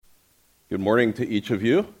Good morning to each of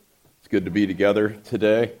you. It's good to be together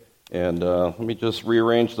today. And let me just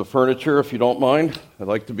rearrange the furniture if you don't mind. I'd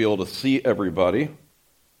like to be able to see everybody.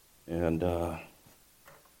 And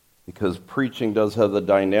because preaching does have the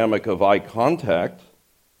dynamic of eye contact,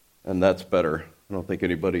 and that's better. I don't think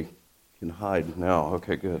anybody can hide now.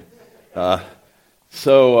 Okay, good.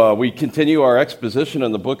 So we continue our exposition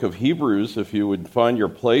in the book of Hebrews. If you would find your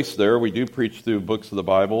place there, we do preach through books of the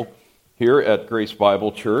Bible here at Grace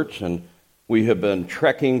Bible Church, and we have been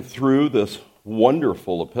trekking through this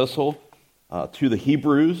wonderful epistle to the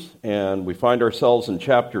Hebrews, and we find ourselves in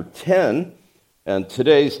chapter 10, and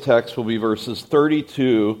today's text will be verses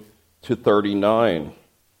 32 to 39.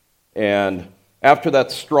 And after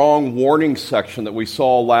that strong warning section that we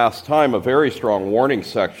saw last time, a very strong warning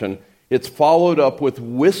section, it's followed up with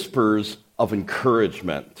whispers of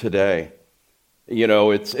encouragement today. You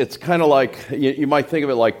know, it's kind of like, you might think of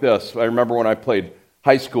it like this. I remember when I played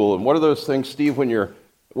high school, and what are those things, Steve, when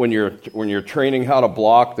you're training how to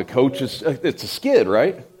block, the coach is, it's a skid,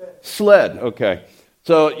 right? Sled, okay.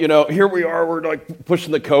 So, you know, here we are, we're like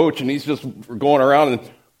pushing the coach, and he's just going around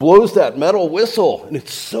and blows that metal whistle, and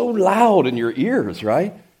it's so loud in your ears,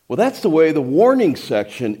 right? Well, that's the way the warning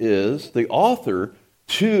section is, the author,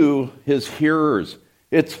 to his hearers.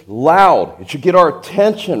 It's loud. It should get our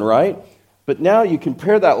attention, right? But now you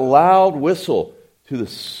compare that loud whistle to the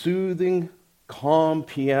soothing, calm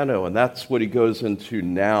piano, and that's what he goes into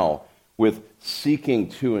now with seeking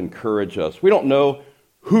to encourage us. We don't know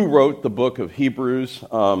who wrote the book of Hebrews,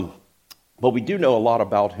 but we do know a lot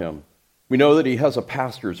about him. We know that he has a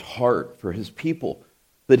pastor's heart for his people,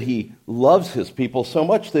 that he loves his people so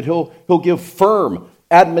much that he'll give firm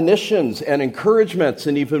admonitions and encouragements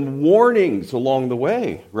and even warnings along the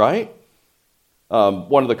way, right?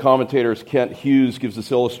 One of the commentators, Kent Hughes, gives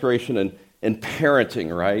this illustration in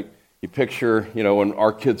parenting, right? You picture, you know, when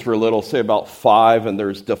our kids were little, say about 5, and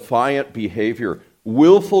there's defiant behavior,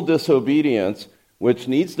 willful disobedience, which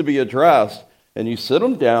needs to be addressed, and you sit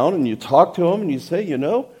them down and you talk to them and you say, you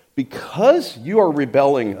know, because you are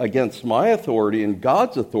rebelling against my authority and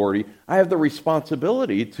God's authority, I have the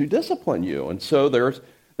responsibility to discipline you. And so there's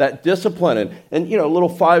that discipline. And you know, little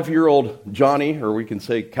 5-year-old Johnny, or we can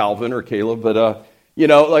say Calvin or Caleb, but, you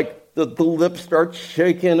know, like the lips start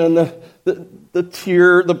shaking and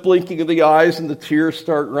the blinking of the eyes and the tears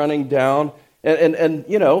start running down. And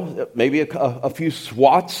you know, maybe a few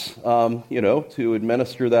swats, you know, to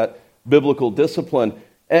administer that biblical discipline.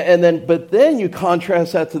 But then you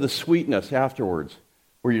contrast that to the sweetness afterwards,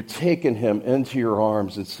 where you're taking him into your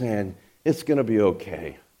arms and saying, it's going to be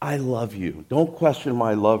okay. I love you. Don't question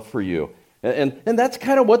my love for you. And that's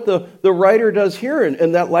kind of what the writer does here.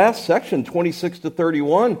 In that last section, 26 to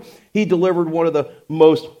 31, he delivered one of the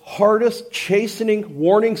most hardest, chastening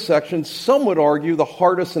warning sections. Some would argue the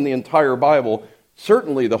hardest in the entire Bible.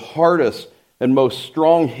 Certainly the hardest and most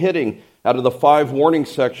strong-hitting out of the 5 warning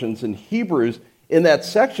sections in Hebrews. In that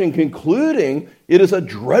section, concluding, it is a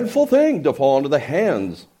dreadful thing to fall into the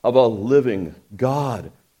hands of a living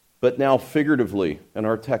God. But now, figuratively, in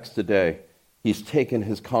our text today, he's taken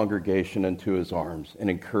his congregation into his arms and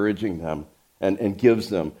encouraging them and gives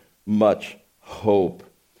them much hope.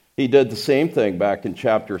 He did the same thing back in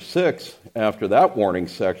chapter 6, after that warning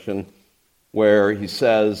section, where he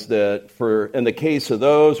says that in the case of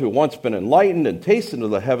those who have once been enlightened and tasted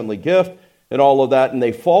of the heavenly gift, and all of that, and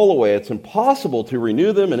they fall away, it's impossible to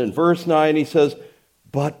renew them. And in verse 9, he says,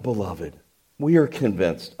 but, beloved, we are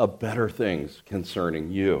convinced of better things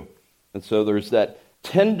concerning you. And so there's that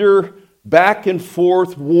tender back and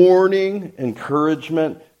forth warning,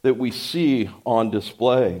 encouragement that we see on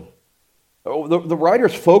display. The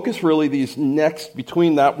writer's focus really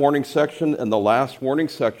between that warning section and the last warning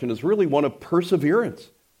section is really one of perseverance.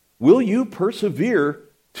 Will you persevere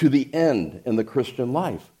to the end in the Christian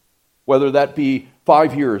life? Whether that be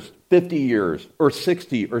 5 years, 50 years, or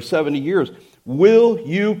 60 or 70 years, will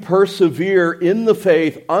you persevere in the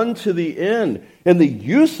faith unto the end? And the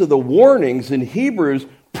use of the warnings in Hebrews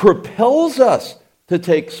propels us to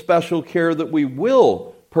take special care that we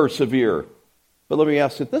will persevere. But let me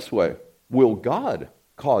ask it this way. Will God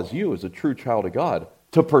cause you, as a true child of God,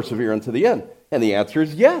 to persevere unto the end? And the answer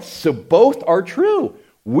is yes. So both are true.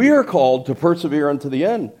 We are called to persevere unto the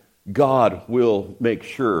end. God will make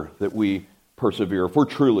sure that we persevere if we're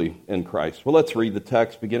truly in Christ. Well, let's read the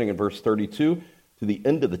text beginning in verse 32 to the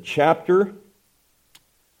end of the chapter.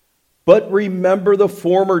 But remember the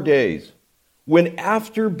former days, when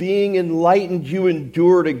after being enlightened you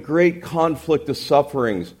endured a great conflict of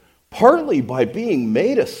sufferings, partly by being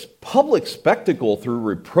made a public spectacle through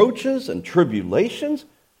reproaches and tribulations,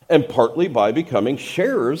 and partly by becoming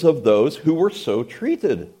sharers of those who were so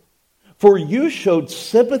treated. For you showed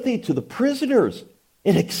sympathy to the prisoners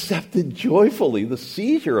and accepted joyfully the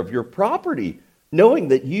seizure of your property, knowing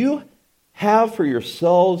that you have for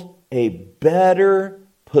yourselves a better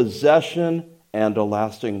possession and a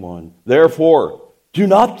lasting one. Therefore, do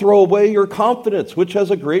not throw away your confidence, which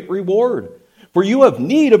has a great reward. For you have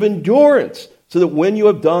need of endurance, so that when you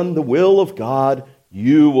have done the will of God,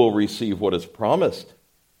 you will receive what is promised.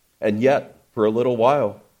 And yet, for a little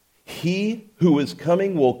while, he who is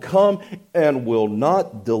coming will come and will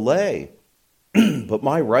not delay. But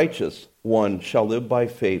my righteous one shall live by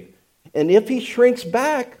faith. And if he shrinks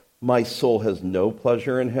back, my soul has no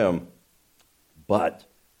pleasure in him. But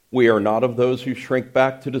we are not of those who shrink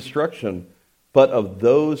back to destruction, but of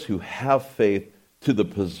those who have faith to the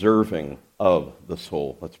preserving of the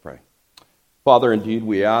soul. Let's pray. Father, indeed,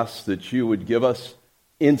 we ask that you would give us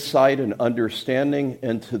insight and understanding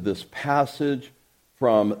into this passage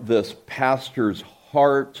from this pastor's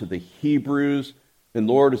heart to the Hebrews. And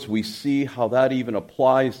Lord, as we see how that even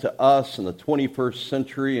applies to us in the 21st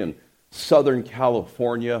century in Southern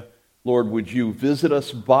California, Lord, would you visit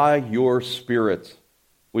us by your Spirit?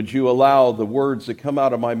 Would you allow the words that come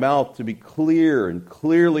out of my mouth to be clear and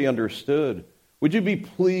clearly understood? Would you be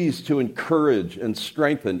pleased to encourage and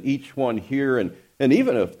strengthen each one here? And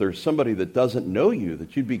even if there's somebody that doesn't know you,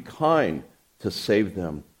 that you'd be kind to save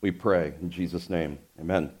them, we pray. In Jesus' name,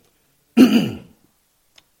 amen.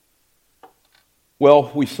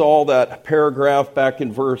 Well, we saw that paragraph back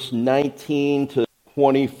in verse 19 to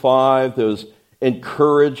 25, those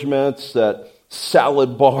encouragements, that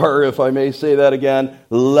salad bar, if I may say that again.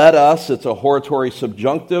 Let us, it's a hortatory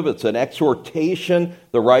subjunctive, it's an exhortation.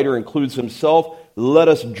 The writer includes himself. Let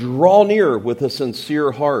us draw near with a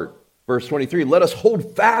sincere heart. Verse 23, let us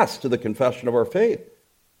hold fast to the confession of our faith.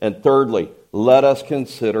 And thirdly, let us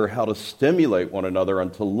consider how to stimulate one another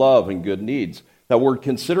unto love and good needs. That word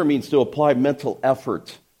consider means to apply mental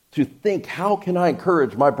effort, to think, how can I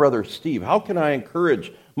encourage my brother Steve? How can I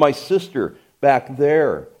encourage my sister back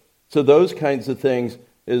there? So those kinds of things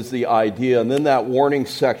is the idea. And then that warning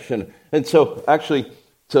section. And so actually,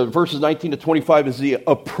 so verses 19 to 25 is the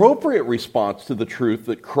appropriate response to the truth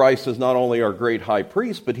that Christ is not only our great high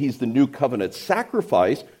priest, but he's the new covenant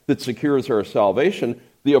sacrifice that secures our salvation.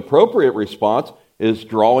 The appropriate response is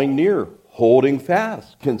drawing near, holding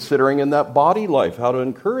fast, considering in that body life how to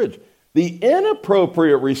encourage. The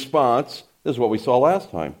inappropriate response is what we saw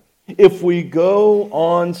last time. If we go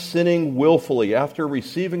on sinning willfully after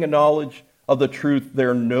receiving a knowledge of the truth,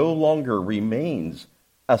 there no longer remains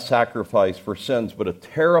a sacrifice for sins, but a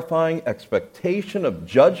terrifying expectation of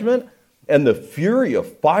judgment and the fury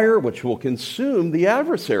of fire which will consume the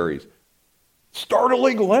adversaries.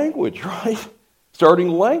 Startling language, right? Starting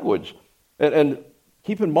language. And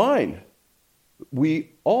keep in mind,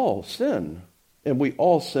 we all sin, and we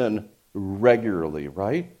all sin regularly,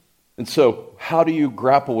 right? And so, how do you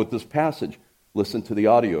grapple with this passage? Listen to the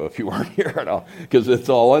audio if you weren't here, because it's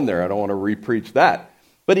all in there. I don't want to re-preach that.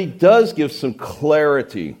 But he does give some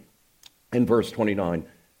clarity in verse 29.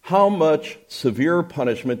 How much severe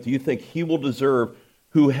punishment do you think he will deserve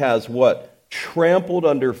who has what? Trampled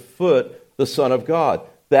underfoot the Son of God.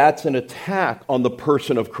 That's an attack on the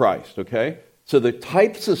person of Christ, okay? So the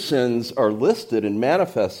types of sins are listed and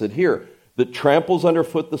manifested here. That tramples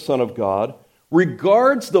underfoot the Son of God,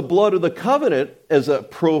 regards the blood of the covenant as a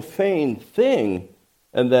profane thing,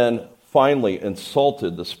 and then finally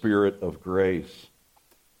insulted the Spirit of grace.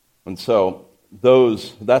 And so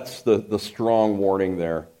that's the strong warning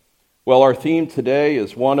there. Well, our theme today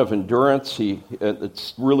is one of endurance.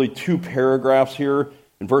 It's really two paragraphs here.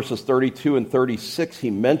 In verses 32 and 36,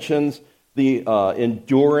 he mentions the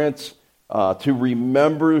endurance to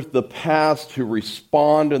remember the past, to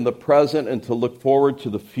respond in the present, and to look forward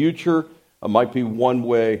to the future. Might be one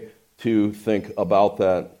way to think about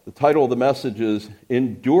that. The title of the message is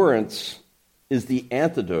Endurance is the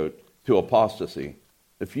Antidote to Apostasy.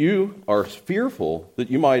 If you are fearful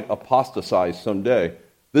that you might apostatize someday,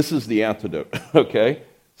 this is the antidote, okay?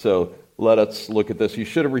 So let us look at this. You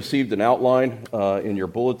should have received an outline in your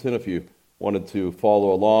bulletin if you wanted to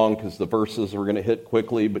follow along, because the verses are going to hit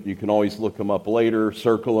quickly, but you can always look them up later,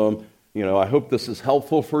 circle them. You know, I hope this is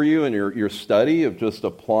helpful for you in your study of just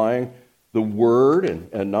applying the Word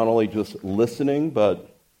and not only just listening,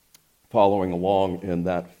 but following along in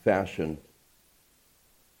that fashion.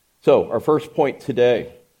 So, our first point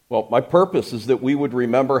today. Well, my purpose is that we would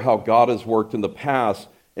remember how God has worked in the past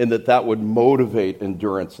and that would motivate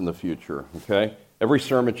endurance in the future, okay? Every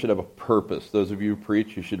sermon should have a purpose. Those of you who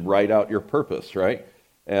preach, you should write out your purpose, right?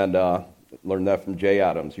 And learned that from Jay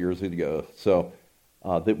Adams years ago. So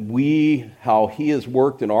that how he has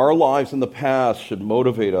worked in our lives in the past should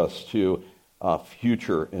motivate us to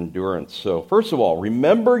future endurance. So first of all,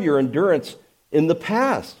 remember your endurance in the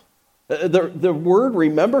past. The word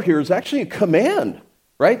remember here is actually a command,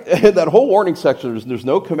 right? That whole warning section, there's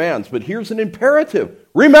no commands, but here's an imperative.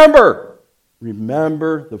 Remember!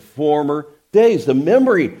 Remember the former days. The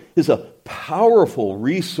memory is a powerful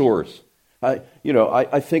resource.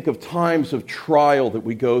 I think of times of trial that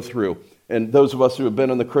we go through. And those of us who have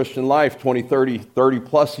been in the Christian life 20, 30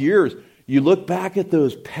 plus years, you look back at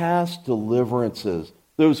those past deliverances,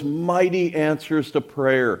 those mighty answers to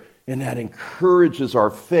prayer, and that encourages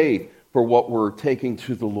our faith for what we're taking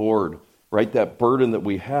to the Lord, right? That burden that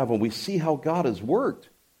we have, and we see how God has worked.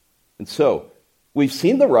 And so, we've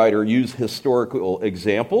seen the writer use historical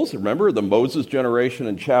examples. Remember the Moses generation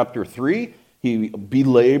in chapter 3? He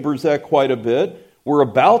belabors that quite a bit. We're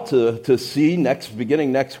about to see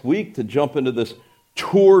beginning next week, to jump into this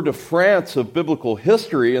Tour de France of biblical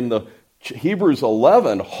history in the Hebrews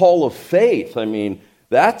 11 Hall of Faith. I mean,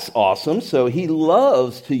 that's awesome. So he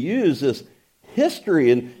loves to use this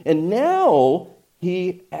history, and now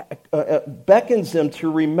he beckons them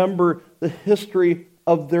to remember the history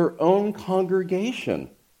of their own congregation,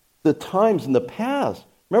 the times in the past.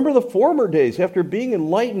 Remember the former days. After being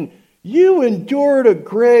enlightened, you endured a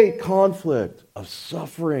great conflict of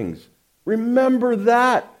sufferings. Remember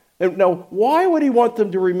that. And now, why would he want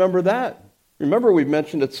them to remember that? Remember, we've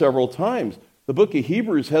mentioned it several times. The book of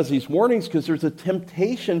Hebrews has these warnings because there's a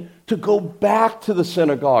temptation to go back to the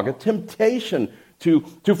synagogue, a temptation to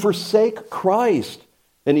forsake Christ.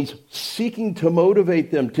 And he's seeking to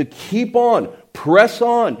motivate them to keep on, press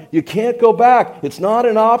on. You can't go back. It's not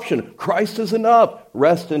an option. Christ is enough.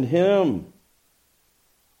 Rest in him.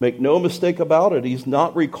 Make no mistake about it. He's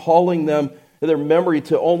not recalling them in their memory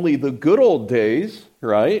to only the good old days,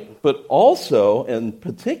 right? But also, in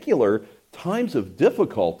particular, times of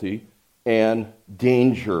difficulty and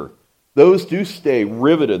danger. Those do stay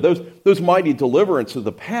riveted. Those mighty deliverances of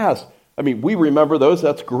the past, I mean, we remember those,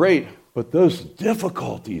 that's great. But those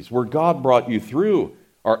difficulties where God brought you through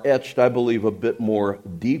are etched, I believe, a bit more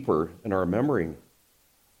deeper in our memory.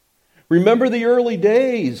 Remember the early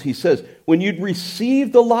days, he says, when you'd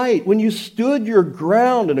received the light, when you stood your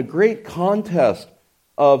ground in a great contest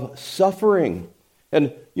of suffering.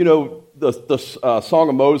 And, the Song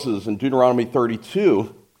of Moses in Deuteronomy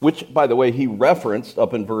 32, which, by the way, he referenced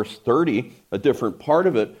up in verse 30, a different part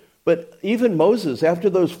of it. But even Moses, after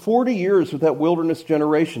those 40 years with that wilderness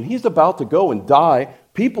generation, he's about to go and die.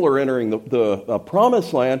 People are entering the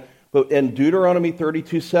promised land. But in Deuteronomy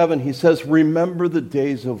 32:7, he says, remember the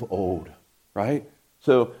days of old, right?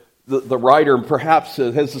 So the writer perhaps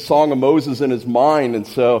has the Song of Moses in his mind,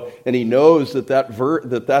 and he knows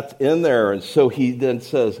that's in there. And so he then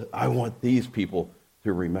says, I want these people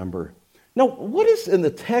to remember. Now, what is in the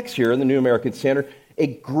text here in the New American Standard? A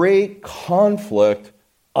great conflict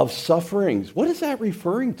of sufferings. What is that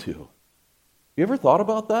referring to? You ever thought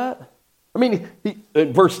about that? I mean,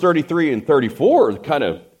 in verse 33 and 34 kind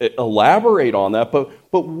of elaborate on that, but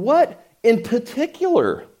what in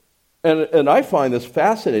particular? And I find this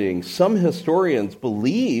fascinating. Some historians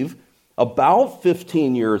believe about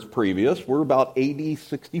 15 years previous, we're about AD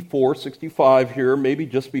 64, 65 here, maybe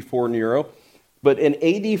just before Nero, but in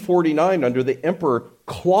AD 49 under the Emperor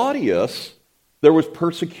Claudius, there was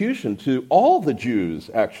persecution to all the Jews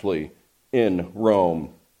actually in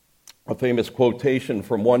Rome. A famous quotation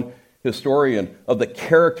from one historian of the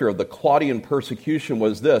character of the Claudian persecution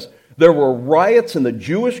was this: there were riots in the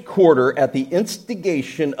Jewish quarter at the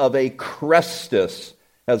instigation of a Chrestus.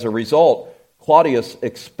 As a result, Claudius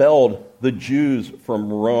expelled the Jews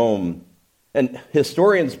from Rome. And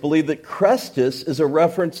historians believe that Chrestus is a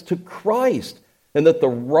reference to Christ, and that the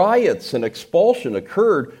riots and expulsion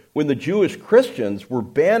occurred when the Jewish Christians were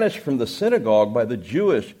banished from the synagogue by the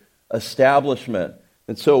Jewish establishment.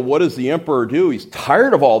 And so what does the emperor do? He's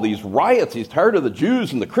tired of all these riots. He's tired of the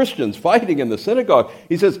Jews and the Christians fighting in the synagogue.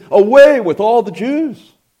 He says, away with all the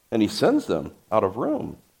Jews. And he sends them out of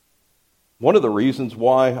Rome. One of the reasons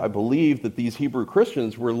why I believe that these Hebrew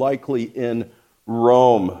Christians were likely in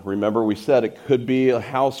Rome. Remember, we said it could be a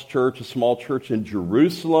house church, a small church in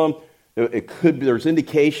Jerusalem. It could be, there's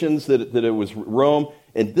indications that it was Rome.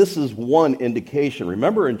 And this is one indication.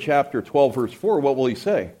 Remember in chapter 12, verse 4, what will he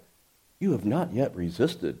say? You have not yet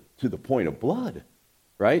resisted to the point of blood,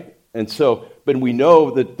 right? And so, but we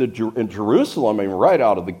know that in Jerusalem, I mean, right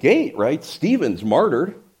out of the gate, right? Stephen's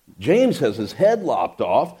martyred. James has his head lopped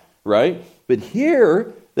off, right? But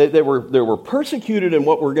here, they were persecuted in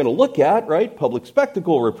what we're going to look at, right? Public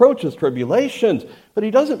spectacle, reproaches, tribulations. But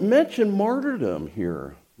he doesn't mention martyrdom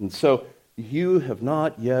here. And so you have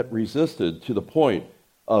not yet resisted to the point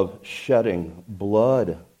of shedding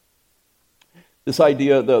blood. This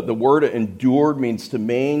idea, the word endured means to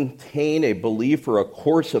maintain a belief or a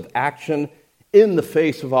course of action in the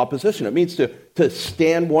face of opposition. It means to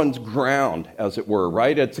stand one's ground, as it were,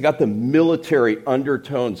 right? It's got the military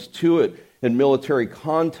undertones to it in military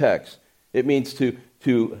context. It means to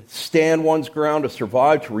stand one's ground, to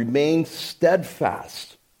survive, to remain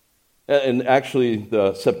steadfast. And actually,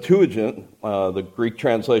 the Septuagint, the Greek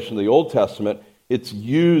translation of the Old Testament, it's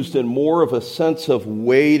used in more of a sense of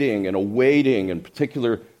waiting and awaiting, in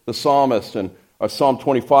particular the psalmist. And Psalm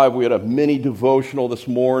 25, we had a mini devotional this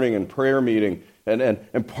morning and prayer meeting,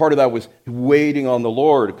 and part of that was waiting on the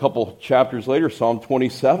Lord. A couple chapters later, Psalm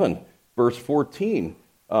 27, verse 14,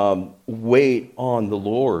 wait on the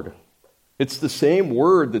Lord. It's the same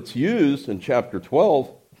word that's used in chapter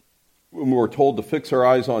 12 when we're told to fix our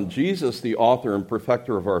eyes on Jesus, the author and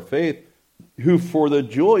perfecter of our faith, who for the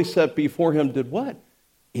joy set before him did what?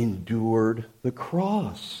 Endured the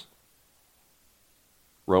cross.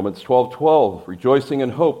 Romans 12:12, rejoicing in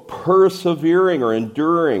hope, persevering or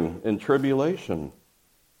enduring in tribulation.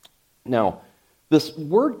 Now, this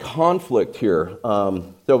word conflict here,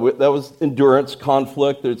 that was endurance,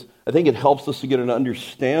 conflict. I think it helps us to get an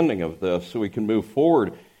understanding of this so we can move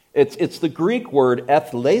forward. It's the Greek word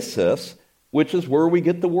athlesis, which is where we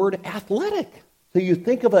get the word athletic. So you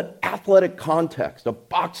think of an athletic context, a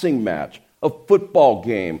boxing match, a football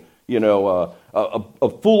game, a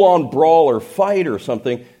full-on brawl or fight or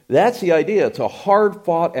something. That's the idea. It's a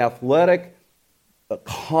hard-fought athletic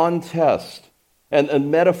contest.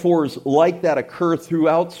 And metaphors like that occur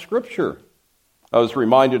throughout Scripture. I was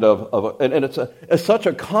reminded and it's such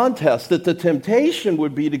a contest that the temptation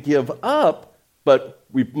would be to give up, but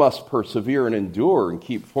we must persevere and endure and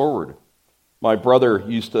keep forward. My brother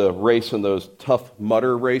used to race in those Tough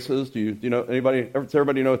Mudder races. Do you know anybody? Does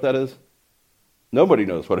everybody know what that is? Nobody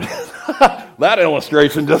knows what it is. That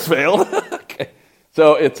illustration just failed. Okay.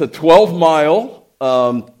 So it's a 12-mile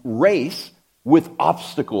race with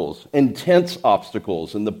obstacles, intense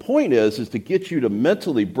obstacles. And the point is to get you to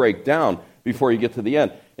mentally break down before you get to the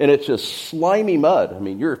end. And it's just slimy mud. I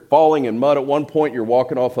mean, you're falling in mud at one point. You're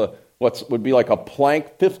walking off what would be like a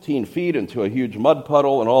plank 15 feet into a huge mud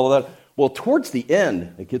puddle and all of that. Well, towards the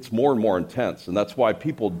end, it gets more and more intense, and that's why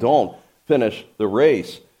people don't finish the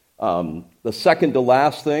race. The second to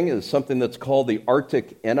last thing is something that's called the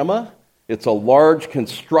Arctic enema. It's a large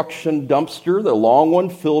construction dumpster, the long one,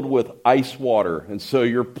 filled with ice water. And so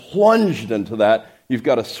you're plunged into that. You've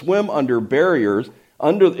got to swim under barriers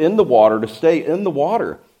in the water to stay in the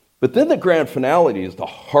water. But then the grand finale is the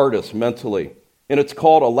hardest mentally, and it's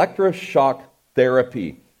called electroshock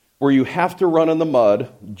therapy, where you have to run in the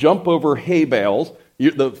mud, jump over hay bales.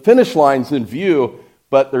 The finish line's in view,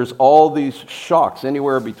 but there's all these shocks,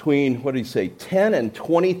 anywhere between, 10 and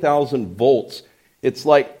 20,000 volts. It's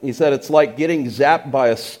like, he said, it's like getting zapped by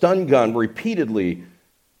a stun gun repeatedly,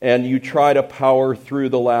 and you try to power through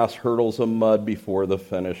the last hurdles of mud before the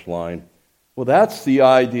finish line. Well, that's the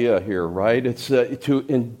idea here, right? It's to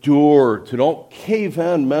endure, to don't cave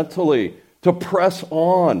in mentally, to press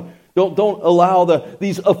on. Don't allow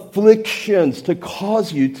these afflictions to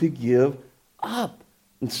cause you to give up.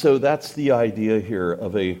 And so that's the idea here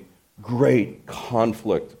of a great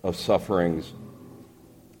conflict of sufferings.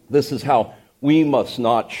 This is how we must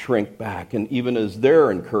not shrink back. And even as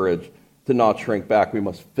they're encouraged to not shrink back, we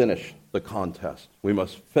must finish the contest. We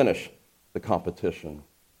must finish the competition.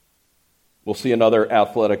 We'll see another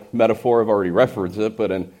athletic metaphor. I've already referenced it,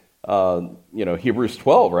 but in Hebrews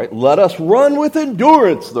 12, right? Let us run with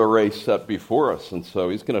endurance the race set before us. And so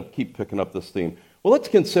he's going to keep picking up this theme. Well, let's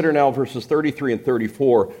consider now verses 33 and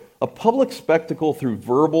 34, a public spectacle through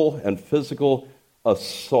verbal and physical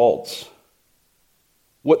assaults.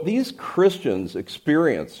 What these Christians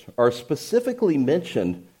experience are specifically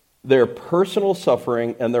mentioned their personal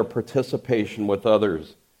suffering and their participation with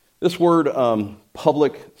others. This word,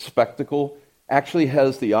 public spectacle, actually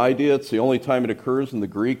has the idea, it's the only time it occurs in the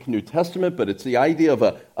Greek New Testament, but it's the idea of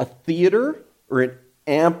a theater or an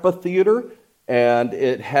amphitheater, and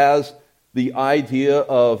it has the idea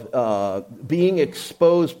of being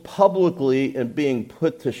exposed publicly and being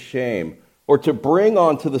put to shame, or to bring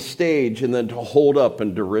onto the stage and then to hold up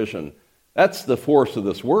in derision. That's the force of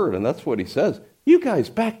this word, and that's what he says. You guys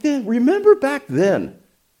back then, remember back then,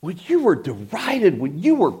 when you were derided, when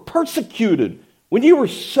you were persecuted, when you were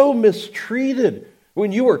so mistreated,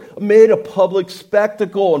 when you were made a public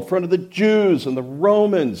spectacle in front of the Jews and the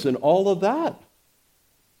Romans and all of that.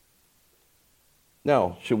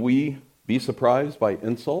 Now, should we be surprised by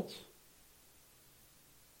insults?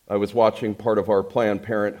 I was watching part of our Planned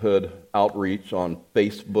Parenthood outreach on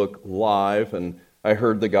Facebook Live, and I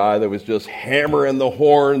heard the guy that was just hammering the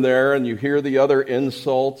horn there, and you hear the other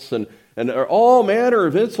insults and all manner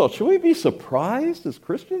of insults. Should we be surprised as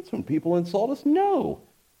Christians when people insult us? No,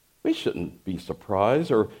 we shouldn't be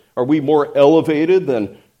surprised. Or are we more elevated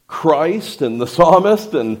than Christ and the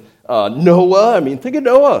psalmist and Noah? I mean, think of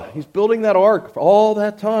Noah. He's building that ark for all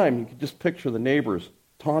that time. You can just picture the neighbors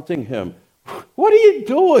taunting him. What are you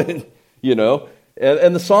doing? You know,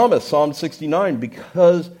 and the psalmist, Psalm 69,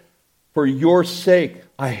 because for your sake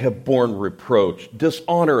I have borne reproach.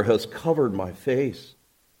 Dishonor has covered my face.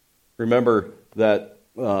 Remember that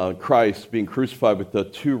Christ being crucified with the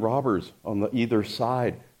two robbers on either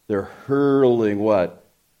side. They're hurling what?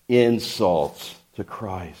 Insults to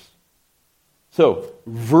Christ. So,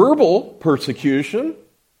 verbal persecution,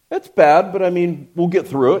 that's bad, but I mean, we'll get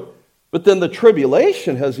through it. But then the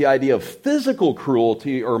tribulation has the idea of physical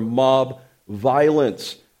cruelty or mob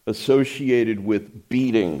violence associated with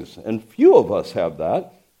beatings. And few of us have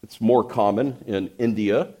that. It's more common in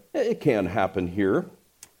India. It can happen here.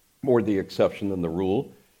 More the exception than the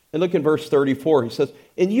rule. And look in verse 34. He says,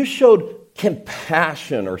 and you showed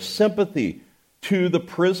compassion or sympathy to the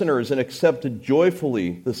prisoners and accepted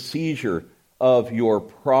joyfully the seizure of your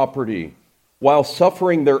property. While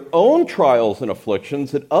suffering their own trials and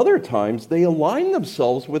afflictions, at other times they align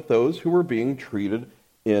themselves with those who were being treated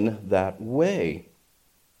in that way.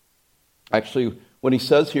 Actually, when he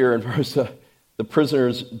says here in verse, the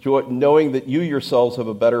prisoners, knowing that you yourselves have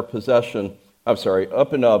a better possession,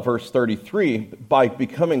 up in verse 33, by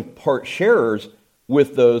becoming part sharers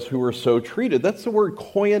with those who were so treated. That's the word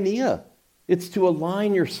koinonia. It's to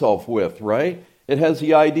align yourself with, right? It has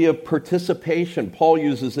the idea of participation. Paul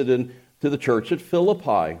uses it to the church at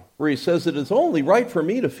Philippi, where he says, it is only right for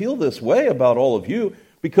me to feel this way about all of you,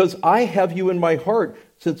 because I have you in my heart,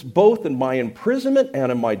 since both in my imprisonment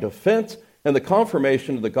and in my defense and the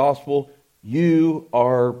confirmation of the gospel, you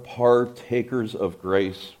are partakers of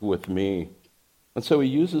grace with me. And so he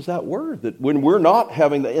uses that word, that when we're not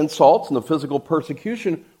having the insults and the physical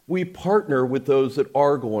persecution, we partner with those that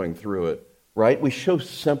are going through it, right? We show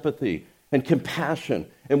sympathy and compassion,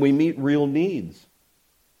 and we meet real needs.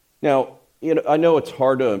 Now, I know it's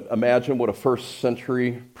hard to imagine what a first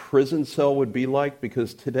century prison cell would be like,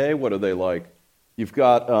 because today, what are they like? You've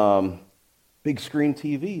got big screen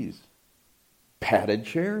TVs, padded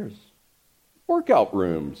chairs, workout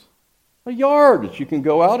rooms, a yard that you can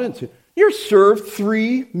go out into. You're served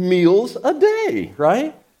 3 meals a day,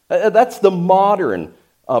 right? That's the modern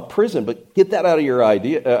prison. But get that out of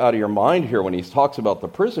your mind here when he talks about the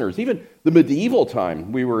prisoners. Even the medieval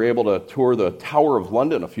time, we were able to tour the Tower of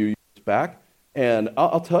London a few years back, and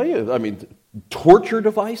I'll tell you, I mean, torture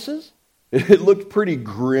devices. It looked pretty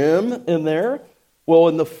grim in there. Well,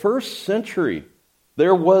 in the first century,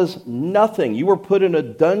 there was nothing. You were put in a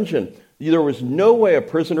dungeon. There was no way a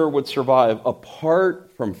prisoner would survive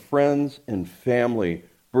apart from friends and family,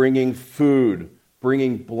 bringing food,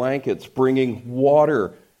 bringing blankets, bringing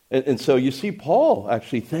water. And so you see Paul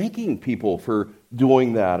actually thanking people for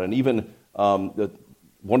doing that. And even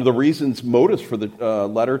one of the reasons, motives for the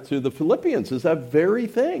letter to the Philippians is that very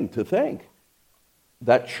thing, to thank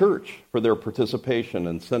that church for their participation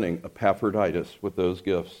in sending Epaphroditus with those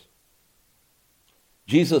gifts.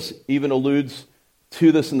 Jesus even alludes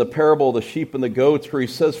to this in the parable of the sheep and the goats, where he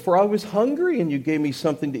says, for I was hungry and you gave me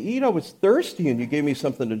something to eat. I was thirsty and you gave me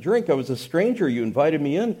something to drink. I was a stranger, you invited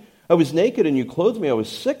me in. I was naked and you clothed me. I was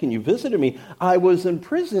sick and you visited me. I was in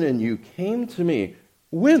prison and you came to me.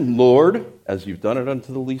 When, Lord, as you've done it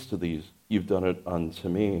unto the least of these, you've done it unto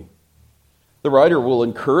me. The writer will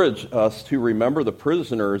encourage us to remember the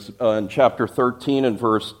prisoners in chapter 13 and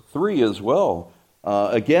verse 3 as well.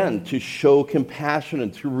 Again, to show compassion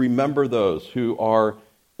and to remember those who are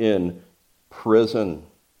in prison.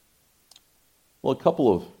 Well, a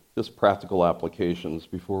couple of just practical applications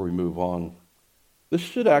before we move on. This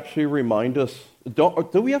should actually remind us,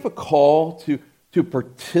 do we have a call to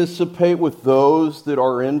participate with those that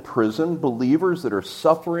are in prison, believers that are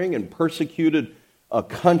suffering in persecuted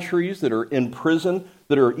countries, that are in prison,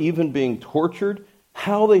 that are even being tortured?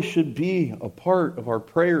 How they should be a part of our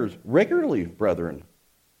prayers regularly, brethren.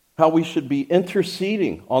 How we should be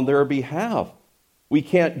interceding on their behalf. We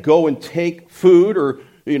can't go and take food or,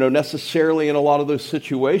 necessarily in a lot of those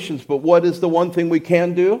situations, but what is the one thing we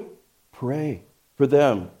can do? Pray for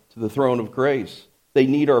them to the throne of grace. They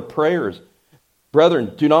need our prayers.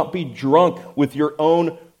 Brethren, do not be drunk with your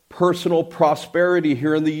own personal prosperity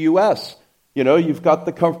here in the U.S. You've got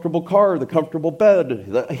the comfortable car, the comfortable bed,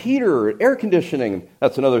 the heater, air conditioning.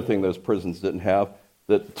 That's another thing those prisons didn't have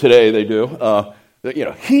that today they do.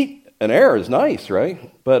 heat and air is nice,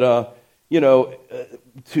 right? But,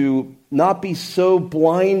 to not be so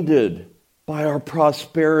blinded by our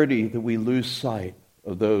prosperity that we lose sight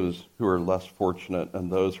of those who are less fortunate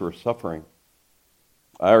and those who are suffering.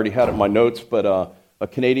 I already had it in my notes, but a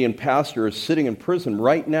Canadian pastor is sitting in prison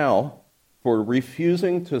right now for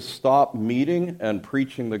refusing to stop meeting and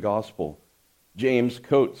preaching the gospel. James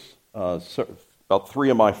Coates, about 3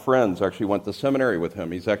 of my friends actually went to seminary with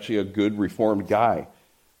him. He's actually a good Reformed guy.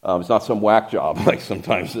 It's not some whack job like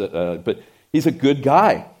sometimes, but he's a good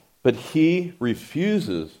guy. But he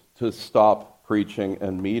refuses to stop preaching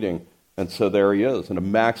and meeting. And so there he is in a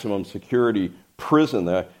maximum security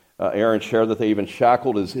prison. Aaron shared that they even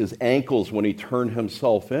shackled his ankles when he turned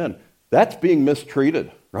himself in. That's being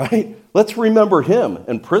mistreated, right? Let's remember him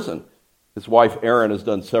in prison. His wife, Erin, has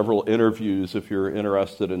done several interviews if you're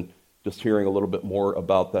interested in just hearing a little bit more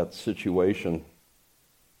about that situation.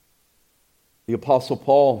 The Apostle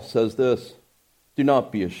Paul says this, "Do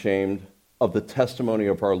not be ashamed of the testimony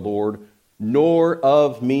of our Lord, nor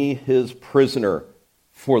of me, his prisoner,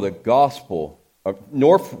 for the gospel,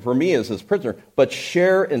 nor for me as his prisoner, but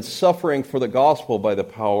share in suffering for the gospel by the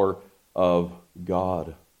power of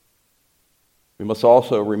God." We must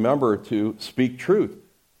also remember to speak truth.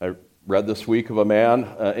 I read this week of a man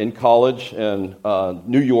in college in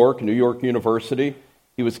New York University.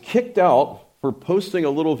 He was kicked out for posting a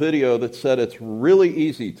little video that said it's really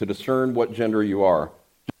easy to discern what gender you are.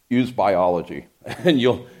 Just use biology, and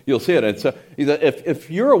you'll see it. And so he said, if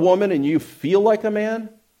you're a woman and you feel like a man,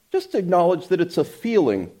 just acknowledge that it's a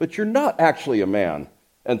feeling, but you're not actually a man.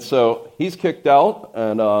 And so he's kicked out,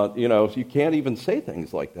 and you can't even say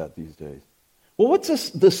things like that these days. Well, what's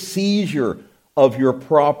the seizure of your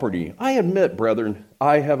property? I admit, brethren,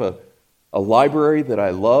 I have a library that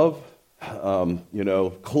I love,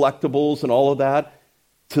 collectibles and all of that.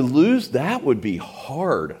 To lose that would be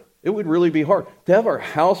hard. It would really be hard. To have our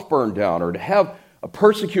house burned down or to have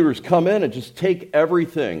persecutors come in and just take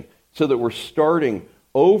everything so that we're starting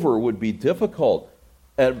over would be difficult.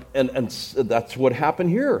 And that's what happened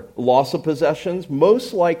here. Loss of possessions,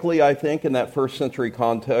 most likely, I think, in that first century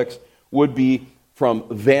context, would be from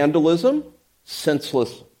vandalism,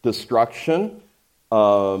 senseless destruction,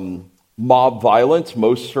 mob violence,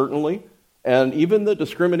 most certainly, and even the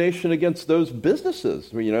discrimination against those businesses.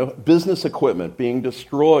 Business equipment being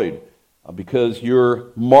destroyed because you're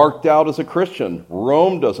marked out as a Christian.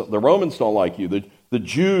 The Romans don't like you. The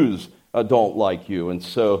Jews don't like you, and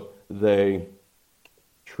so they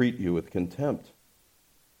treat you with contempt.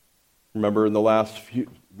 Remember in the last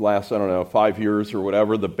 5 years or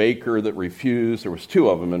whatever, the baker that refused, there was 2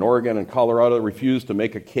 of them in Oregon and Colorado, that refused to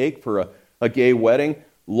make a cake for a gay wedding.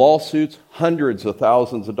 Lawsuits, hundreds of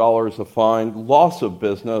thousands of dollars of fine, loss of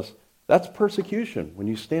business. That's persecution when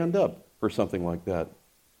you stand up for something like that.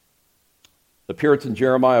 The Puritan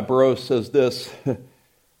Jeremiah Burroughs says this,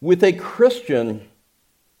 with a Christian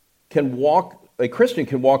can walk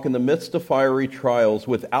in the midst of fiery trials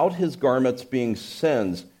without his garments being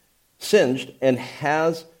singed and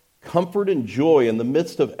has comfort and joy in the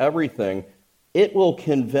midst of everything. It will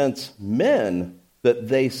convince men that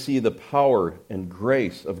they see the power and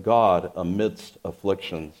grace of God amidst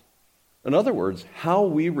afflictions. In other words, how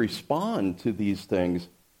we respond to these things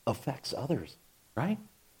affects others, right?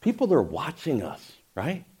 People are watching us,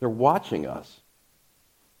 right? They're watching us.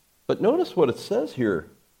 But notice what it says here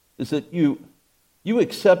is that you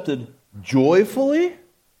accepted joyfully.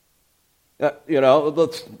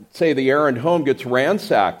 Let's say the errand home gets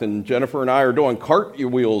ransacked and Jennifer and I are doing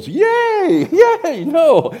cartwheels. Yay! Yay!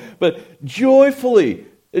 No. But joyfully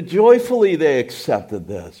they accepted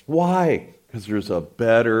this. Why? Because there's a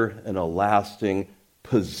better and a lasting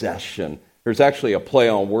possession. There's actually a play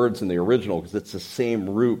on words in the original because it's the same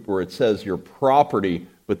root where it says your property,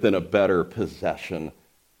 but then a better possession.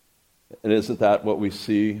 And isn't that what we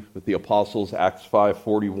see with the apostles, Acts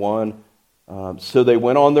 5:41? So they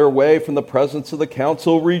went on their way from the presence of the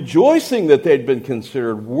council, rejoicing that they'd been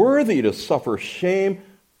considered worthy to suffer shame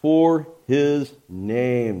for his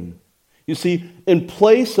name. You see, in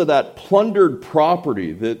place of that plundered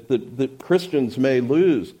property that Christians may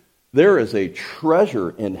lose, there is a treasure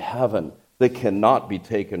in heaven that cannot be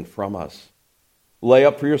taken from us. Lay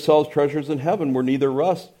up for yourselves treasures in heaven where neither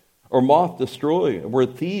rust or moth destroy, where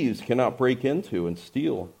thieves cannot break into and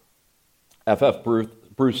steal. F.F.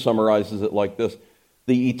 Bruce summarizes it like this.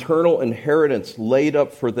 The eternal inheritance laid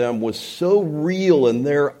up for them was so real in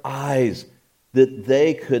their eyes that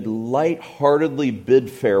they could lightheartedly bid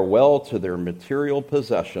farewell to their material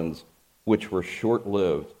possessions, which were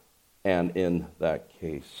short-lived, and in that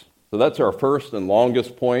case. So that's our first and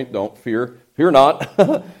longest point. Don't fear. Fear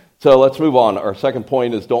not. So let's move on. Our second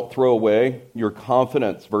point is don't throw away your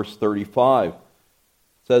confidence. Verse 35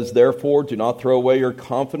 says, therefore, do not throw away your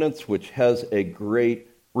confidence, which has a great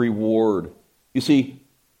reward. You see,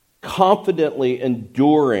 confidently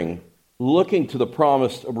enduring, looking to the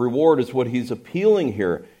promised reward is what he's appealing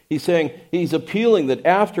here. He's saying, he's appealing that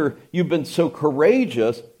after you've been so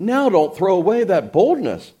courageous, now don't throw away that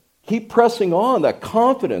boldness. Keep pressing on, that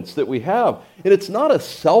confidence that we have. And it's not a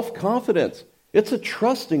self-confidence. It's a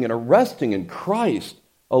trusting and a resting in Christ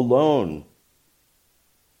alone.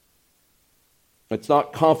 It's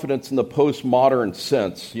not confidence in the postmodern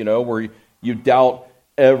sense, where you doubt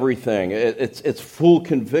everything. It's full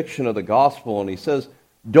conviction of the gospel. And he says,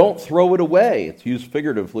 don't throw it away. It's used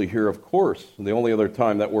figuratively here, of course. And the only other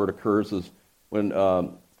time that word occurs is when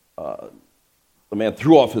the man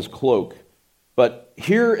threw off his cloak. But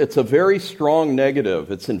here it's a very strong negative.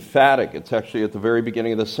 It's emphatic. It's actually at the very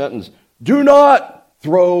beginning of the sentence. Do not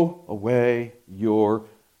throw away your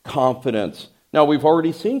confidence. Now, we've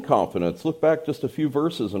already seen confidence. Look back just a few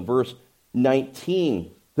verses in verse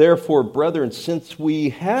 19. Therefore, brethren, since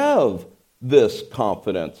we have this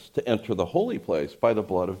confidence to enter the holy place by the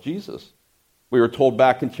blood of Jesus. We were told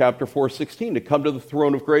back in chapter 4:16 to come to the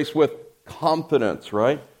throne of grace with confidence,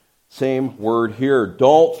 right? Same word here.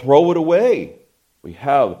 Don't throw it away. We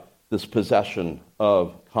have this possession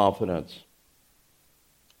of confidence.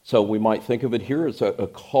 So we might think of it here as a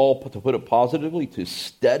call, to put it positively, to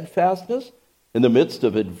steadfastness in the midst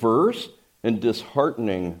of adverse and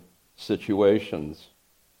disheartening situations.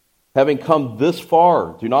 Having come this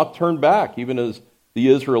far, do not turn back, even as the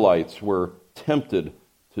Israelites were tempted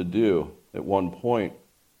to do at one point.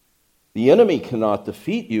 The enemy cannot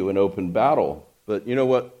defeat you in open battle, but you know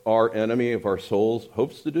what our enemy of our souls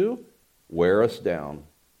hopes to do? Wear us down,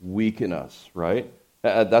 weaken us, right?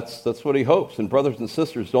 That's what he hopes. And brothers and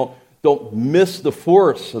sisters, don't miss the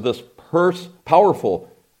force of this powerful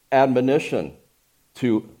admonition.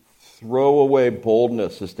 To throw away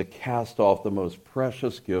boldness is to cast off the most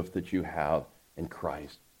precious gift that you have in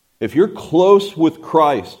Christ. If you're close with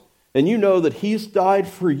Christ and you know that he's died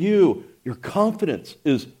for you, your confidence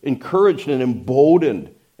is encouraged and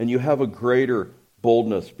emboldened, and you have a greater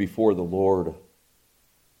boldness before the Lord.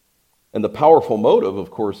 And the powerful motive,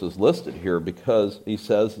 of course, is listed here because he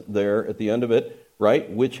says there at the end of it, right,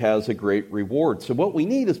 which has a great reward. So what we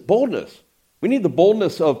need is boldness. We need the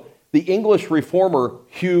boldness of the English reformer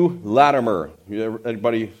Hugh Latimer.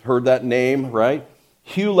 Anybody heard that name, right?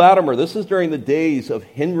 Hugh Latimer. This is during the days of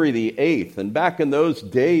Henry VIII. And back in those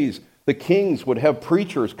days, the kings would have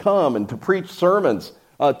preachers come and to preach sermons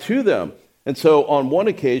to them. And so on one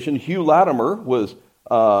occasion, Hugh Latimer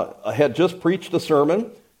had just preached a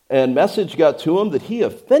sermon, and message got to him that he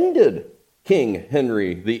offended King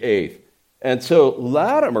Henry VIII. And so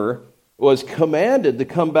Latimer was commanded to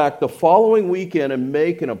come back the following weekend and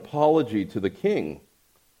make an apology to the king.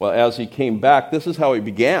 Well, as he came back, this is how he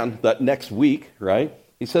began that next week, right?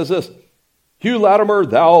 He says this, Hugh Latimer,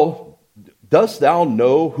 dost thou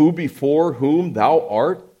know who before whom thou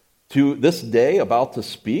art to this day about to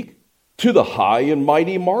speak? To the high and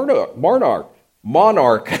mighty monarch,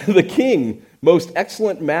 the king, most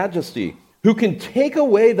excellent majesty, who can take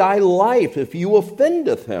away thy life if you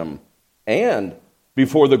offendeth him, and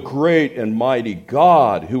before the great and mighty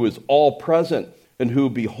God, who is all present, and who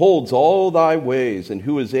beholds all thy ways, and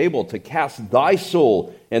who is able to cast thy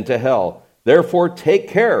soul into hell. Therefore take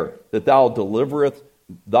care that thou delivereth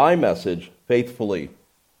thy message faithfully.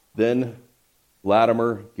 Then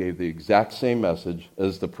Latimer gave the exact same message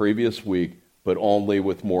as the previous week, but only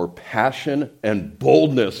with more passion and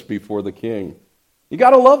boldness before the king. You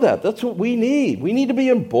got to love that. That's what we need. We need to be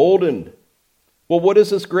emboldened. Well, what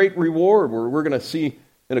is this great reward? We're going to see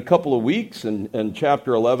in a couple of weeks in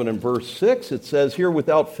chapter 11 and verse 6. It says here,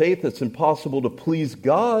 without faith it's impossible to please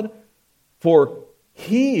God, for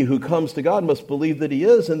he who comes to God must believe that he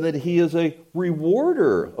is, and that he is a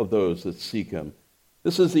rewarder of those that seek him.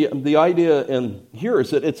 This is the idea in here,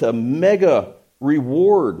 is that it's a mega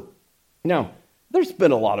reward. Now, there's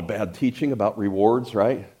been a lot of bad teaching about rewards,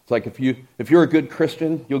 right? It's like if you're a good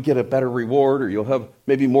Christian, you'll get a better reward, or you'll have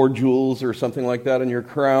maybe more jewels or something like that in your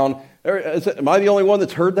crown. Am I the only one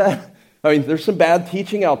that's heard that? I mean, there's some bad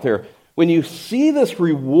teaching out there. When you see this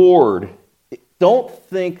reward, don't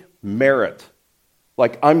think merit.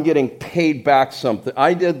 Like I'm getting paid back something.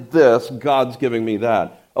 I did this, God's giving me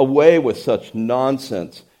that. Away with such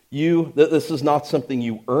nonsense. This is not something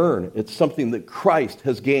you earn. It's something that Christ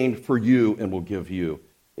has gained for you and will give you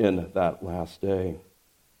in that last day.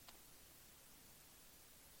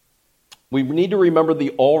 We need to remember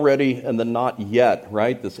the already and the not yet,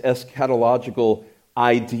 right? This eschatological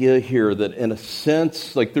idea here that in a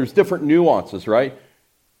sense, like there's different nuances, right?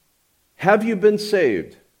 Have you been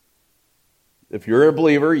saved? If you're a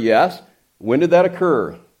believer, yes. When did that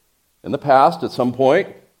occur? In the past, at some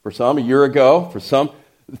point. For some, a year ago. For some,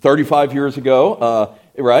 35 years ago,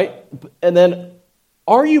 right? And then,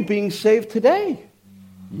 are you being saved today?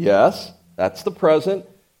 Yes, that's the present.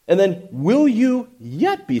 And then, will you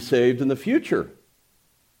yet be saved in the future?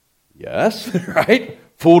 Yes, right?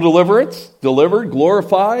 Full deliverance, delivered,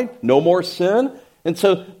 glorified, no more sin. And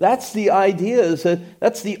so that's the idea, is that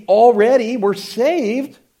that's the already, we're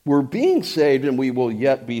saved, we're being saved, and we will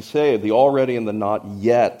yet be saved. The already and the not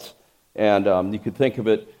yet. And you could think of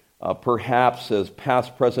it perhaps as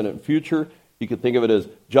past, present, and future. You could think of it as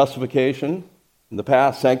justification in the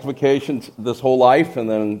past, sanctification this whole life, and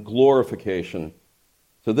then glorification.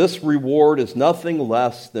 So this reward is nothing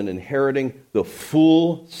less than inheriting the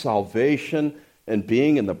full salvation and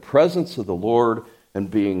being in the presence of the Lord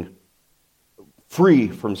and being free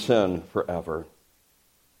from sin forever.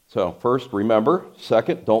 So first, remember.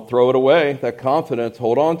 Second, don't throw it away. That confidence,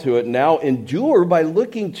 hold on to it. Now endure by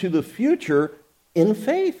looking to the future in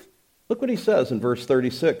faith. Look what he says in verse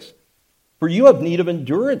 36. For you have need of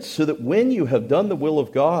endurance, so that when you have done the will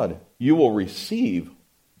of God, you will receive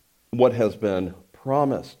what has been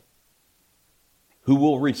promised. Who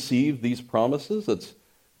will receive these promises? It's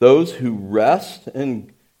those who rest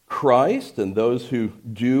in Christ and those who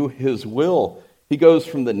do his will. He goes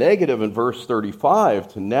from the negative in verse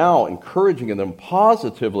 35 to now encouraging them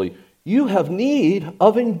positively. You have need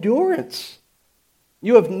of endurance.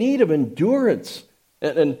 You have need of endurance.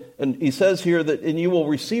 And he says here that and you will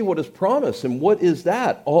receive what is promised. And what is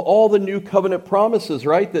that? All the new covenant promises,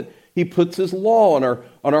 right? That he puts his law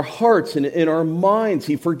on our hearts and in our minds.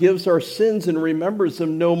 He forgives our sins and remembers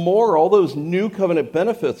them no more. All those new covenant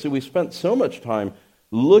benefits that we spent so much time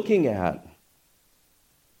looking at.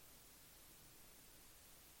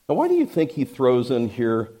 Now, why do you think he throws in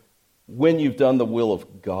here, when you've done the will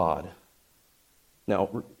of God?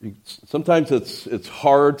 Now, sometimes it's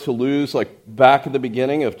hard to lose, like back at the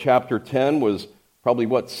beginning of chapter 10 was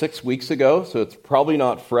probably, 6 weeks ago, so it's probably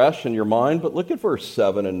not fresh in your mind, but look at verse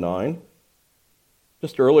 7 and 9.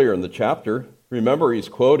 Just earlier in the chapter, remember he's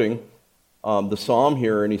quoting the psalm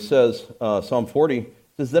here, and he says, Psalm 40,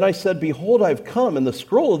 says, Then I said, Behold, I've come, in the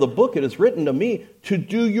scroll of the book it is written to me, to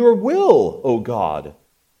do your will, O God.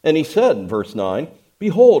 And he said in verse 9,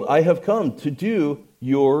 Behold, I have come to do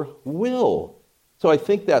your will. So I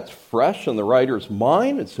think that's fresh in the writer's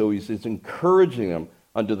mind, and so he's encouraging them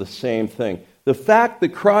unto the same thing. The fact that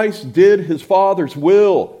Christ did his Father's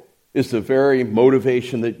will is the very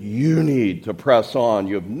motivation that you need to press on.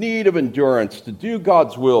 You have need of endurance to do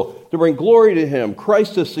God's will, to bring glory to him.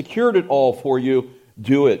 Christ has secured it all for you.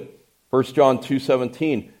 Do it. 1 John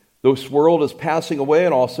 2:17, This world is passing away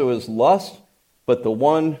and also his lust, but the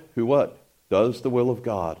one who what? Does the will of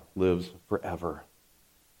God lives forever.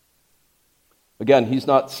 Again, he's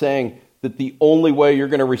not saying that the only way you're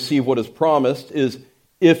going to receive what is promised is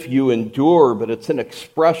if you endure, but it's an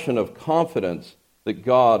expression of confidence that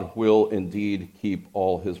God will indeed keep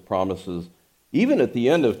all his promises. Even at the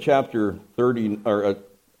end of chapter 30, or at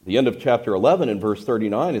the end of chapter 11 in verse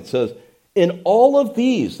 39, it says, In all of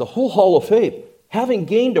these, the whole hall of faith, having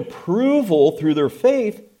gained approval through their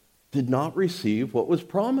faith, did not receive what was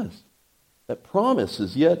promised. That promise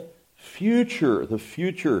is yet future, the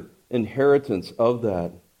future inheritance of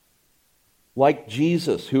that. Like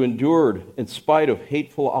Jesus, who endured in spite of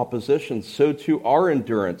hateful opposition, so too our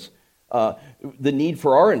endurance, the need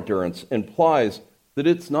for our endurance implies that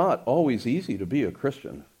it's not always easy to be a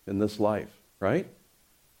Christian in this life, right?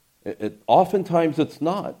 Oftentimes it's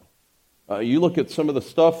not. You look at some of the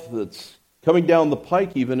stuff that's coming down the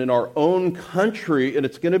pike even in our own country, and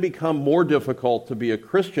it's going to become more difficult to be a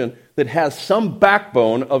Christian that has some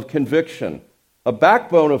backbone of conviction. A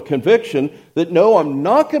backbone of conviction that, no, I'm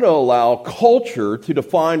not going to allow culture to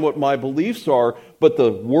define what my beliefs are, but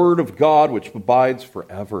the Word of God, which abides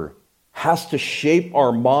forever, has to shape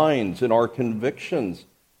our minds and our convictions.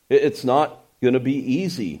 It's not going to be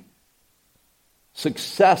easy.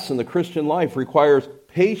 Success in the Christian life requires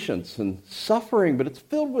patience and suffering, but it's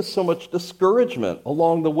filled with so much discouragement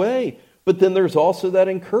along the way. But then there's also that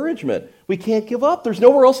encouragement. We can't give up. There's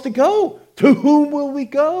nowhere else to go. To whom will we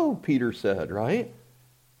go? Peter said, right?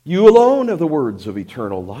 You alone have the words of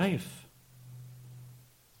eternal life.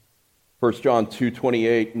 1 John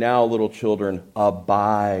 2:28, Now, little children,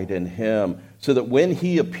 abide in him, so that when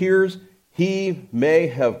he appears, he may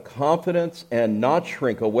have confidence and not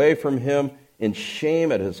shrink away from him in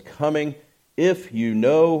shame at his coming. If you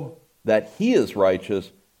know that he is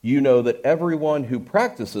righteous, you know that everyone who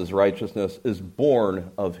practices righteousness is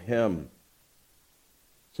born of him.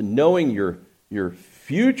 So knowing your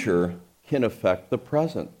future can affect the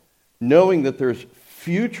present. Knowing that there's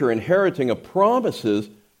future inheriting of promises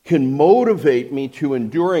can motivate me to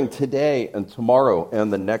enduring today and tomorrow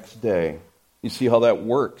and the next day. You see how that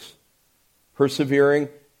works? Persevering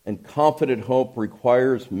and confident hope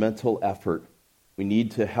requires mental effort. We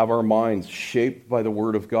need to have our minds shaped by the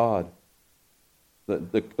Word of God.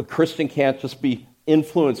 A Christian can't just be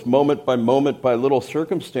influenced moment by little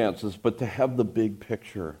circumstances, but to have the big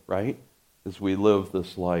picture, right? As we live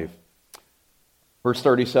this life. Verse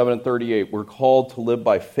 37 and 38, we're called to live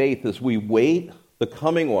by faith as we wait the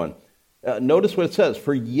coming one. Notice what it says,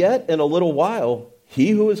 for yet in a little while,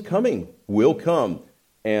 he who is coming will come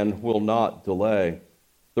and will not delay.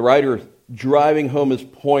 The writer driving home his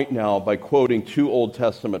point now by quoting two Old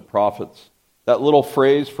Testament prophets. That little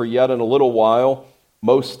phrase, for yet in a little while,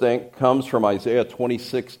 most think comes from Isaiah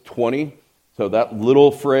 26:20. So that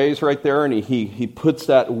little phrase right there, and he puts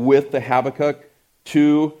that with the Habakkuk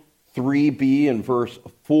 2:3b in verse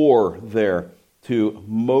 4 there to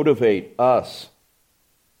motivate us.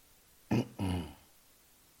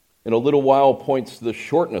 In a little while points to the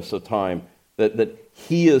shortness of time, that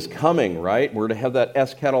he is coming, right? We're to have that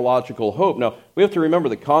eschatological hope. Now, we have to remember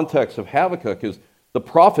the context of Habakkuk is the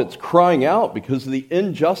prophet's crying out because of the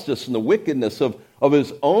injustice and the wickedness of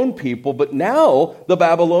his own people, but now the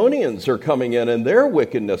Babylonians are coming in and their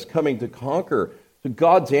wickedness coming to conquer. So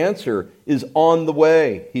God's answer is on the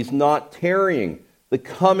way. He's not tarrying. The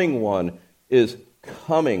coming one is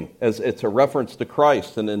coming, as it's a reference to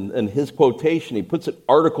Christ. And in his quotation, he puts an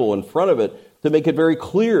article in front of it to make it very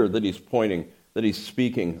clear that he's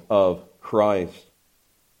speaking of Christ.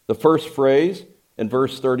 The first phrase in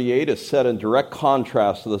verse 38 is set in direct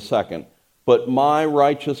contrast to the second. But my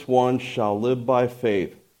righteous one shall live by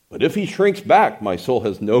faith. But if he shrinks back, my soul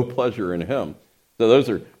has no pleasure in him.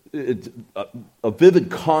 So it's a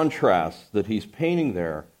vivid contrast that he's painting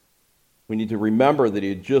there. We need to remember that he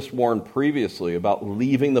had just warned previously about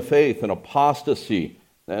leaving the faith and apostasy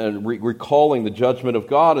and recalling the judgment of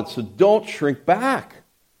God. And so don't shrink back.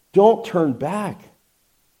 Don't turn back.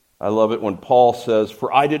 I love it when Paul says,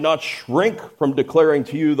 for I did not shrink from declaring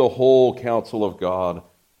to you the whole counsel of God.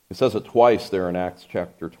 He says it twice there in Acts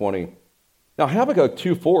chapter 20. Now Habakkuk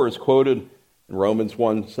 2:4 is quoted in Romans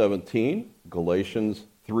 1:17, Galatians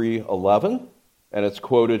 3:11, and it's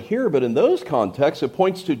quoted here, but in those contexts it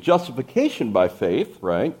points to justification by faith,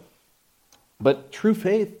 right? But true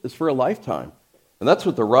faith is for a lifetime. And that's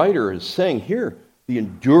what the writer is saying here, the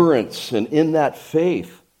endurance and in that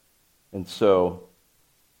faith. And so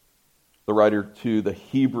the writer to the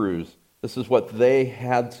Hebrews, this is what they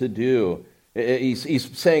had to do.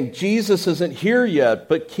 He's saying Jesus isn't here yet,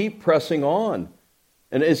 but keep pressing on.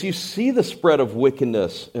 And as you see the spread of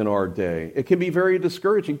wickedness in our day, it can be very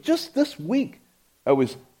discouraging. Just this week, I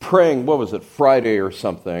was praying, Friday or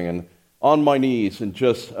something, and on my knees, and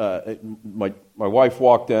just my wife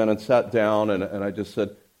walked in and sat down, and I just said,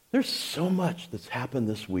 there's so much that's happened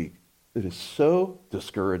this week that is so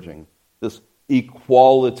discouraging. This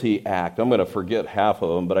Equality Act, I'm going to forget half of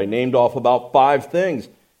them, but I named off about 5 things,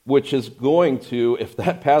 which is going to, if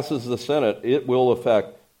that passes the Senate, it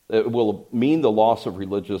will mean the loss of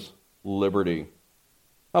religious liberty.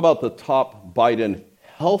 How about the top Biden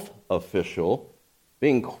health official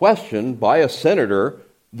being questioned by a senator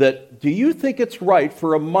that, do you think it's right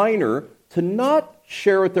for a minor to not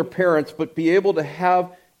share with their parents, but be able to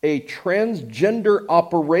have a transgender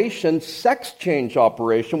operation, sex change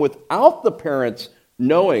operation, without the parents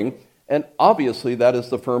knowing? And obviously that is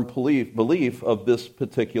the firm belief of this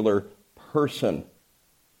particular person.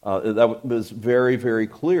 That was very, very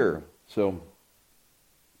clear. So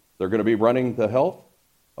they're going to be running the health.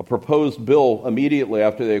 A proposed bill immediately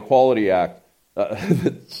after the Equality Act.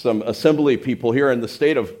 Some assembly people here in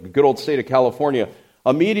the good old state of California,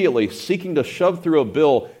 immediately seeking to shove through a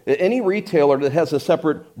bill. Any retailer that has a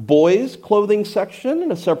separate boys' clothing section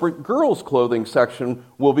and a separate girls' clothing section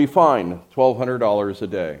will be fined $1,200 a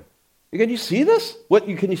day. Can you see this?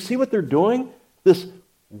 Can you see what they're doing? This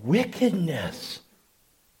wickedness.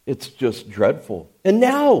 It's just dreadful. And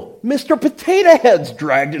now, Mr. Potato Head's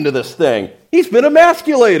dragged into this thing. He's been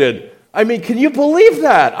emasculated. I mean, can you believe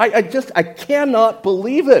that? I cannot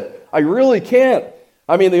believe it. I really can't.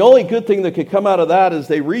 I mean, the only good thing that could come out of that is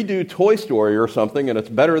they redo Toy Story or something, and it's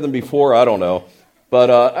better than before. I don't know. But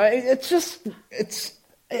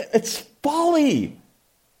it's folly.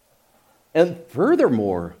 And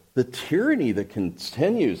furthermore, the tyranny that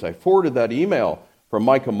continues. I forwarded that email from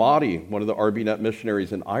Mike Amati, one of the RBNet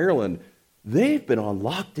missionaries in Ireland. They've been on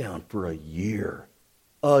lockdown for a year.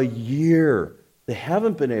 A year. They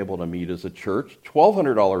haven't been able to meet as a church.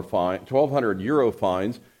 $1,200 fine, 1,200 euro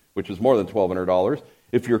fines, which is more than $1,200,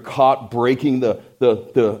 if you're caught breaking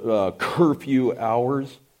the curfew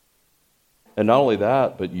hours. And not only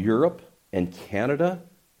that, but Europe and Canada.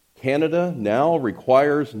 Canada now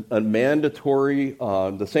requires a mandatory,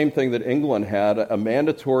 the same thing that England had, a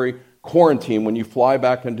mandatory quarantine when you fly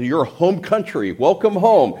back into your home country. Welcome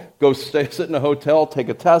home. Go sit in a hotel, take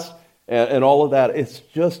a test, and all of that. It's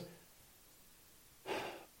just,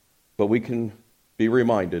 but we can be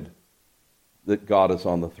reminded that God is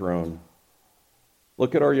on the throne.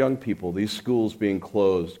 Look at our young people, these schools being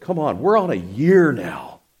closed. Come on, we're on a year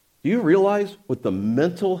now. Do you realize what the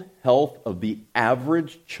mental health of the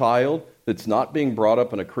average child that's not being brought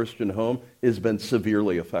up in a Christian home has been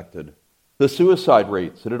severely affected? The suicide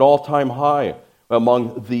rates at an all-time high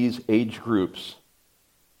among these age groups.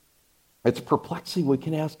 It's perplexing. We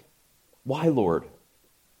can ask, why, Lord?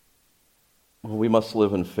 Well, we must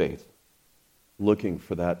live in faith, looking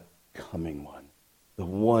for that coming one, the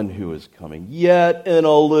one who is coming. Yet in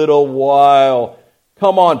a little while.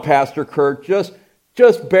 Come on, Pastor Kirk, just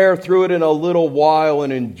bear through it in a little while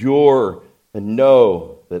and endure and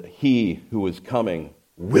know that he who is coming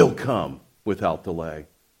will come without delay.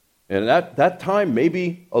 And that time may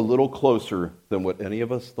be a little closer than what any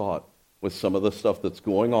of us thought with some of the stuff that's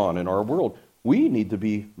going on in our world. We need to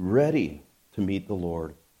be ready to meet the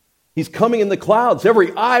Lord. He's coming in the clouds.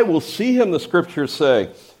 Every eye will see him, the scriptures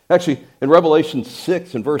say. Actually, in Revelation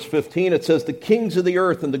 6 and verse 15, it says, the kings of the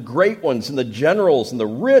earth and the great ones and the generals and the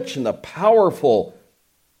rich and the powerful.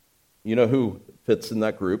 You know who fits in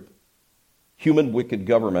that group? Human wicked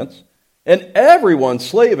governments. And everyone,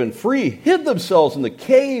 slave and free, hid themselves in the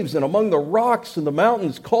caves and among the rocks and the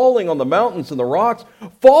mountains, calling on the mountains and the rocks,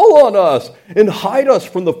 fall on us and hide us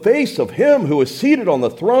from the face of him who is seated on the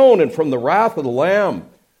throne and from the wrath of the Lamb.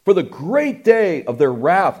 For the great day of their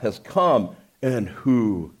wrath has come, and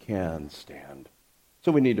who can stand?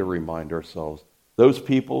 So we need to remind ourselves, those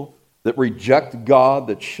people that reject God,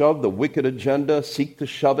 that shove the wicked agenda, seek to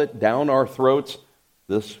shove it down our throats,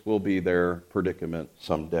 this will be their predicament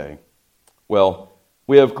someday. Well,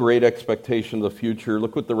 we have great expectation of the future.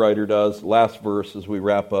 Look what the writer does. Last verse as we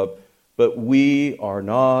wrap up. But we are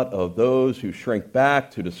not of those who shrink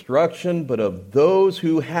back to destruction, but of those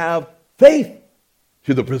who have faith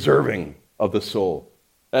to the preserving of the soul.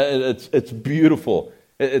 It's beautiful.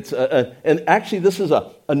 And actually, this is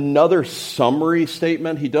another summary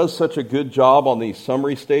statement. He does such a good job on these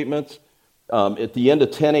summary statements. At the end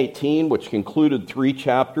of 10:18, which concluded 3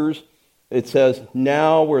 chapters, it says,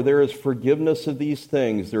 now where there is forgiveness of these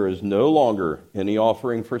things, there is no longer any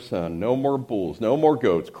offering for sin, no more bulls, no more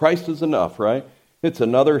goats. Christ is enough, right? It's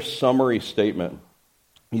another summary statement.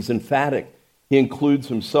 He's emphatic. He includes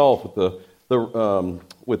himself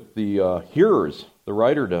with the hearers, the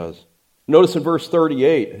writer does. Notice in verse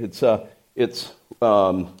 38, it's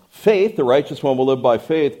faith, the righteous one will live by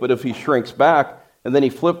faith, but if he shrinks back, and then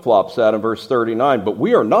he flip-flops that in verse 39. But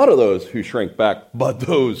we are not of those who shrink back, but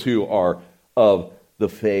those who are of the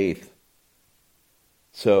faith.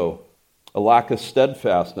 So, a lack of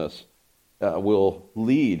steadfastness will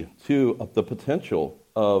lead to the potential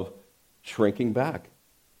of shrinking back.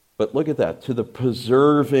 But look at that, to the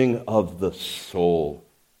preserving of the soul.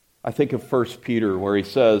 I think of 1 Peter where he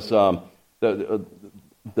says,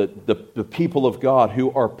 the people of God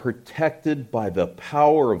who are protected by the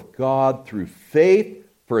power of God through faith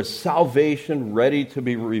for a salvation ready to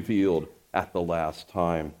be revealed at the last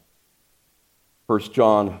time. 1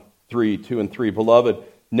 John 3, 2 and 3, beloved,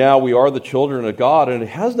 now we are the children of God, and it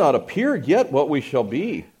has not appeared yet what we shall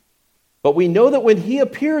be. But we know that when he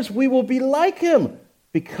appears, we will be like him,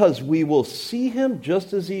 because we will see him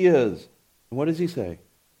just as he is. And what does he say?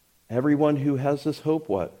 Everyone who has this hope,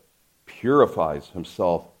 what? Purifies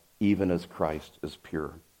himself even as Christ is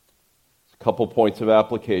pure. A couple points of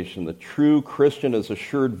application. The true Christian is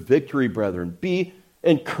assured victory, brethren. Be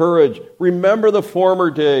encouraged. Remember the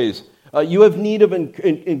former days. You have need of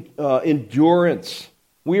endurance.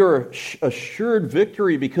 We are assured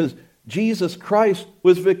victory because Jesus Christ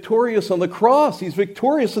was victorious on the cross. He's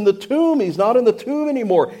victorious in the tomb. He's not in the tomb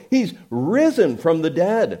anymore. He's risen from the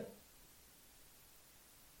dead.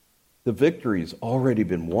 The victory's already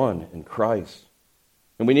been won in Christ.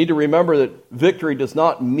 And we need to remember that victory does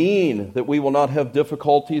not mean that we will not have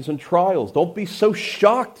difficulties and trials. Don't be so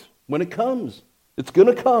shocked when it comes. It's going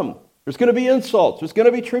to come. There's going to be insults. There's going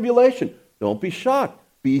to be tribulation. Don't be shocked.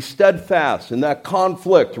 Be steadfast in that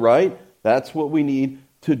conflict, right? That's what we need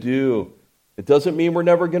to do. It doesn't mean we're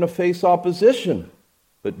never going to face opposition,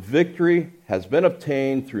 but victory has been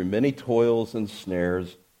obtained through many toils and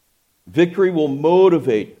snares. Victory will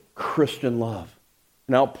motivate Christian love,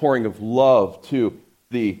 an outpouring of love to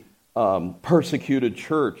the persecuted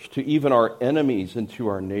church, to even our enemies and to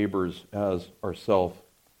our neighbors as ourselves.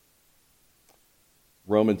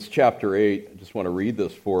 Romans chapter 8, I just want to read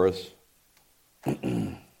this for us.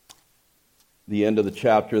 The end of the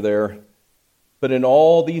chapter there. But in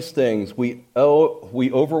all these things we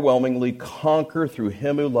overwhelmingly conquer through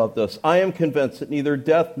him who loved us. I am convinced that neither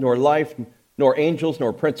death nor life, nor angels,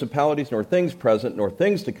 nor principalities, nor things present, nor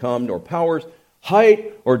things to come, nor powers,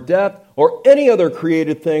 height or depth, or any other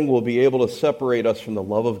created thing will be able to separate us from the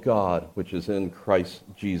love of God, which is in Christ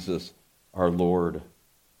Jesus our Lord.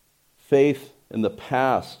 Faith in the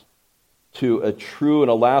past to a true and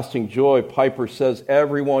a lasting joy. Piper says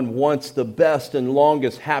everyone wants the best and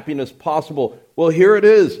longest happiness possible. Well, here it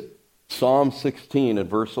is. Psalm 16 and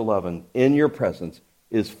verse 11. In your presence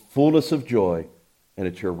is fullness of joy, and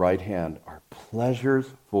at your right hand are pleasures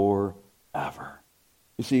forever.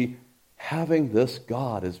 You see, having this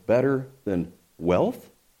God is better than wealth,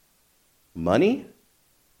 money.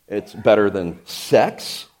 It's better than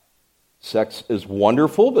sex. Sex is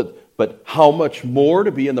wonderful, but how much more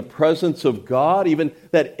to be in the presence of God? Even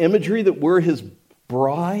that imagery that we're his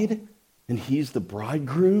bride and he's the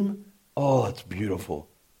bridegroom. Oh, it's beautiful.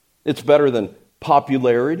 It's better than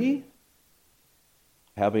popularity.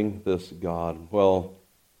 Having this God. Well,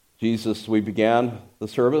 Jesus, we began the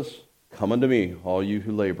service. Come unto me, all you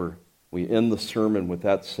who labor. We end the sermon with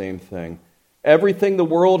that same thing. Everything the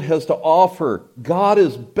world has to offer, God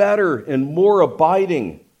is better and more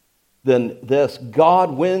abiding than this.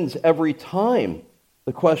 God wins every time.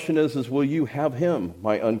 The question is will you have him,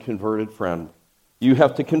 my unconverted friend? You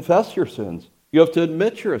have to confess your sins. You have to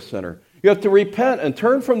admit you're a sinner. You have to repent and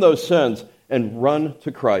turn from those sins and run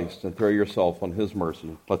to Christ and throw yourself on his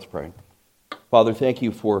mercy. Let's pray. Father, thank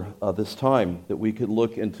you for this time that we could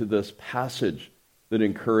look into this passage that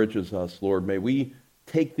encourages us, Lord. May we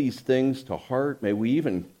take these things to heart. May we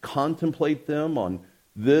even contemplate them on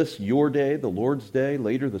this, your day, the Lord's day,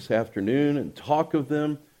 later this afternoon, and talk of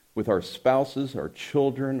them with our spouses, our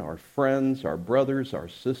children, our friends, our brothers, our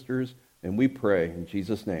sisters. And we pray in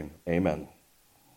Jesus' name, amen.